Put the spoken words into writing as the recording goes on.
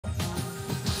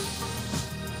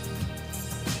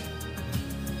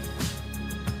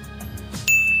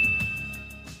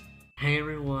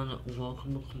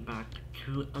everyone, welcome back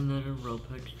to another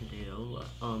Ropets video.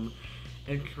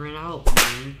 It's right now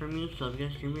morning for me, so if you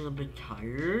guys hear me a little bit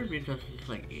tired because it's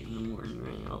like 8 in the morning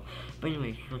right now. But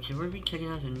anyway, so today we're going to be checking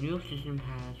out the new season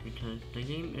pass because the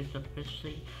game is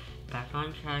officially back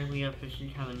on track. We officially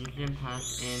have a new season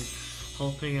pass and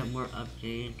hopefully get more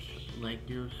updates like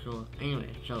usual. Anyway,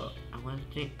 so I want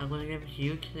to give a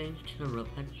huge thanks to the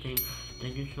Ropets team.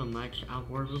 Thank you so much.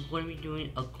 We're going to be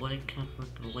doing a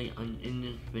𝒂𝒃𝓁 in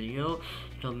this video,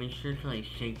 so make sure to like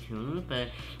stay tuned. But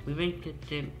we've been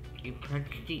getting a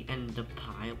pregnancy and the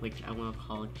pie, which I want to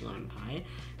call it lime pie,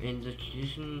 and the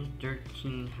season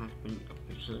 13 has been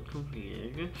officially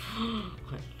completed.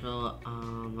 Okay, so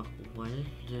what is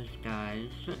this, guys?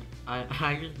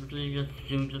 I just literally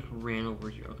just ran over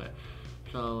here. Okay,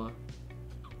 so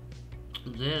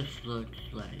this looks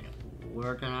like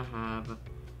we're gonna have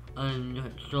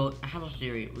so I have a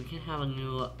theory. We can have a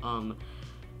new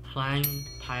flying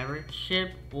pirate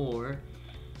ship, or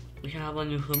we can have a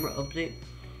new summer update,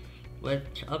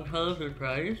 which I'm kind of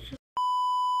surprised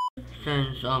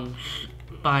since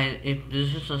if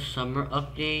this is a summer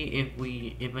update,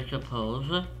 if I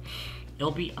suppose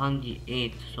it'll be on the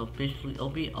 8th, so basically it'll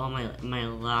be on my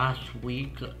last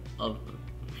week of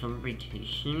summer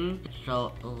vacation.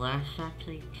 So let's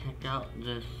actually check out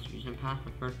this season pass.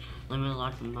 But first, let me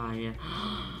unlock my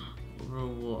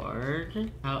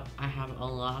reward. I have a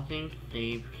lot of things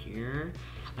saved here.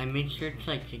 I made sure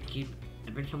to keep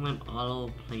every time I'm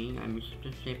auto playing. I made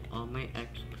sure to save all my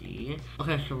XP.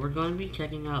 Okay, so we're going to be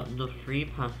checking out the free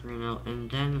pass right now,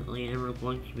 and then later we're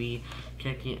going to be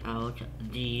checking out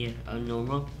the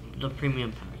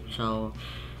premium pass. So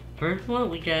first one,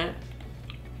 we get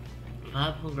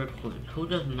 500 coins. Who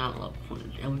does not love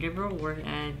coins? And we get reward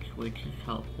eggs, which is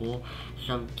helpful.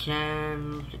 Some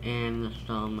gems and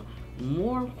some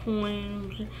more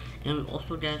coins, and we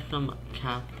also get some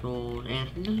capsules. And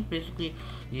this is basically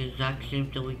the exact same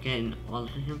thing we get in all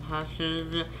the season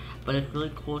passes, but it's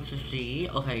really cool to see.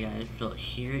 Okay, guys, so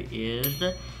here is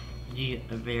the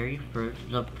very first,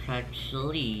 the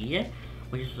𝒂𝒃𝓁,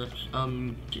 which is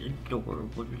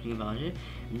adorable if you think about it.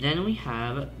 Then we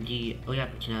have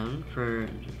gems for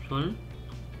this one.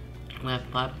 We have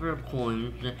 500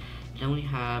 coins. Then we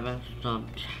have some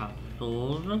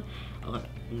capsules. Okay,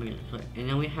 and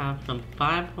then we have some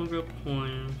 500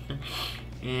 coins,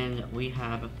 and we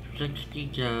have 60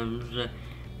 gems,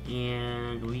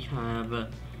 and we have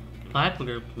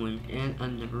 500 points, and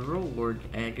another reward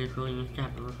egg. It's really nice to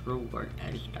have a reward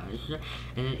eggs, guys.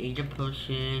 And an Age of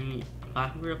Potion,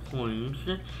 500 coins,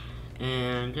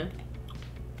 and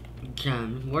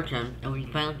gems, more gems, and we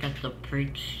finally got the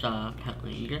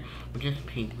𝒃𝒃𝓁, which is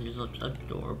pink, which looks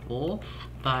adorable.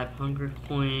 500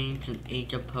 coins and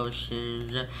Age of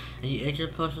Potions, and the Age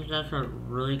of Potions guys are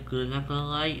really good, not gonna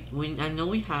lie. I know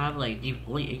we have like the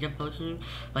fully Age of Potions,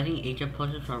 but I think Age of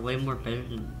Potions are way more better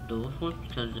than those ones,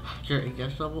 because sure, it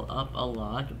does level up a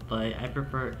lot, but I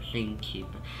prefer staying cheap.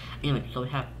 Anyway, so we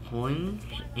have coins,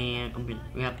 and we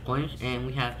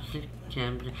have 6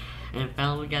 gems, and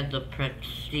finally we got the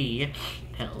𝒃𝒃𝓁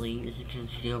petlink. As you can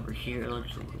see over here, it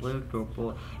looks really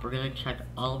adorable. We're gonna check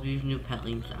all of these new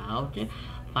petlinks out.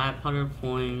 500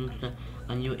 points,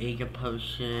 a new Age of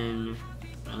Potion,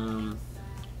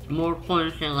 more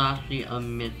coins, and lastly a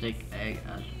mythic egg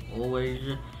as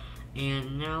always.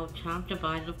 And now time to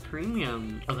buy the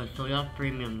premium. Okay, so we have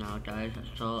premium now, guys,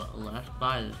 so let's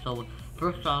buy this. So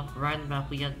first off, right in the back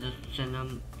we get this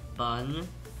cinnamon bun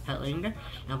petlink,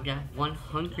 and we get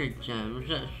 100 gems.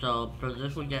 So for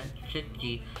this we get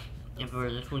 60, and for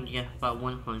this one you get about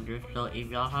 100. So if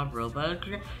y'all have Robux,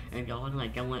 and if y'all want to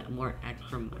get more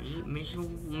extra money, make sure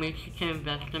to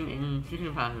invest them in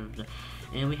season passes.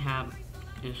 And we have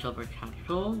the silver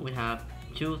capsule. We have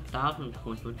 2,000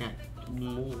 coins. We get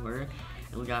more,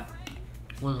 and we got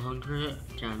 100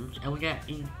 gems, and we got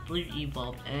 3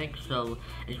 evolved eggs. So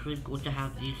it's really cool to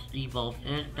have these evolved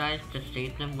eggs, guys, to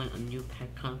save them when a new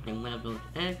pet comes from one of those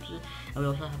eggs. And we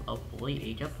also have a fully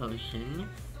Age of Potion.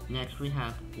 Next we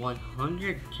have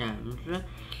 100 gems.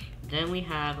 Then we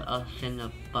have a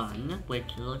cinnamon,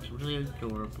 which looks really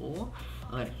adorable.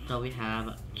 Okay, so we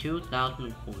have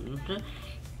 2,000 coins,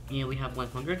 and we have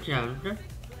 100 gems,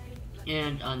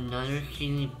 and another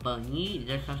skinny bunny.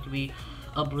 This has to be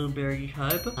a blueberry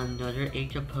type. Another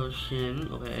Age of Potion,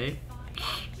 okay.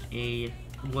 A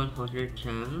 100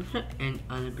 gems, and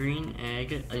a green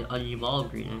egg, an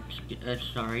evolved green egg,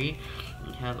 sorry.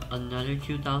 We have another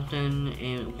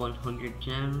 2,100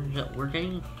 gems. We're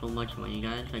getting so much money,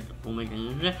 guys, like, oh my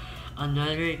goodness.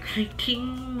 Another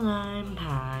king lime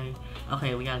pie.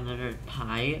 Okay, we got another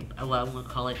pie. Well, I'm gonna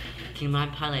call it king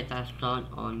lime pie, like that song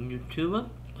on YouTube.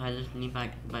 by this name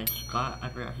by Scott, I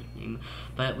forgot his name.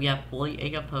 But we have 40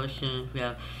 egg potions, we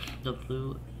have the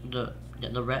blue, the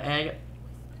red egg,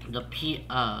 the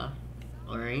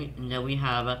alright, and then we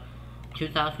have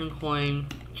 2,000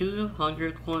 coins,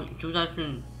 200 coins,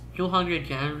 200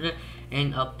 gems,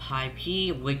 and a pipe,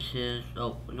 which is,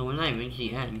 oh, no, we're not even to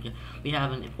the end. We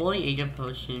have a 40 egg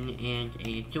potion and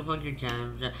a 200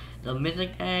 gems, the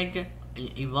mythic egg, an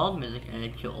evolved mythic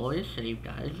egg to always save,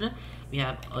 guys. We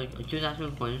have a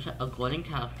 2,000 coins, a golden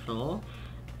capsule,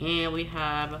 and we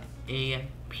have a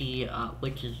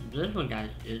which is this one, guys,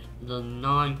 is the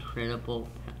non-critical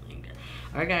petling.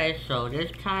 Alright, guys, so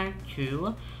it's time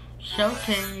to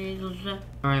showcase.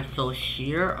 Alright, so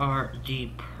here are the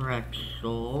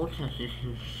pretzels, as you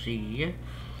can see.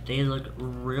 They look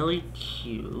really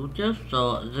cute.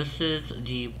 So this is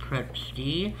the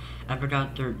pretzels. I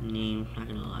forgot their names, not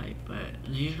gonna lie,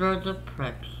 but these are the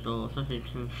pretzels, as you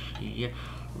can see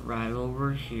right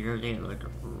over here. They look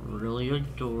really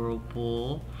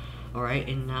adorable. Alright,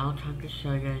 and now time to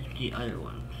show you guys the other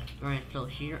ones. Alright, so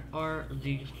here are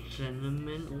the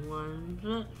cinnamon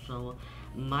ones. So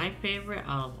my favorite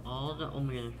out of all of them, oh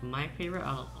my goodness, my favorite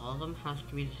out of all of them has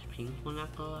to be this pink one,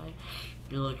 not gonna lie.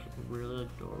 It looks really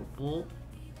adorable,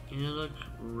 and it looks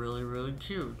really, really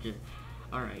cute.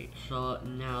 Alright, so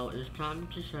now it's time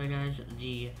to show you guys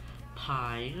the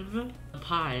pies. The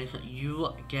pies,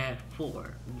 you get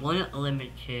 4. 1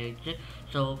 limited.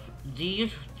 So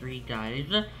these 3 guys,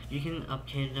 you can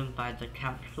obtain them by the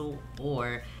capsule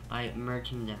or by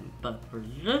merging them. But for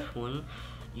this one,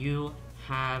 you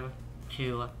have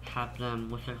to have them,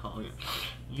 what's it called?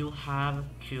 You have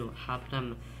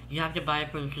to buy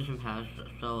it from the season pass.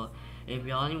 So if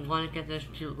y'all want to get this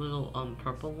cute little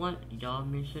purple one, y'all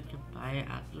make sure to buy it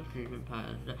at the season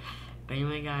pass. But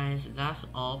anyway, guys, that's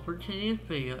all for today's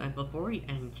video. And before we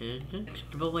end it, it's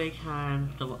giveaway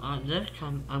time. So this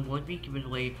time, I'm going to be giving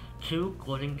away 2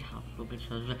 golden capsules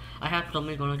because I have so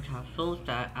many golden capsules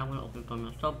that I want to open for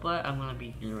myself, but I'm going to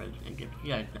be generous and give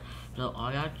you guys. So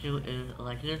all you have to do is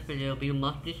like this video, but you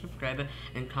must be subscribed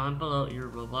and comment below your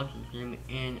Roblox name.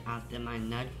 And after my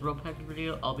next Ropets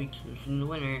video, I'll be choosing the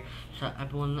winner. So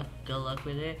everyone, good luck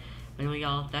with it. Anyway,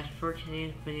 y'all, that's for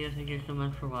today's video. Thank you so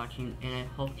much for watching, and I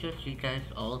hope to see you guys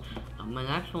all on my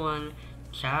next one.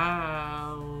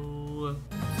 Ciao!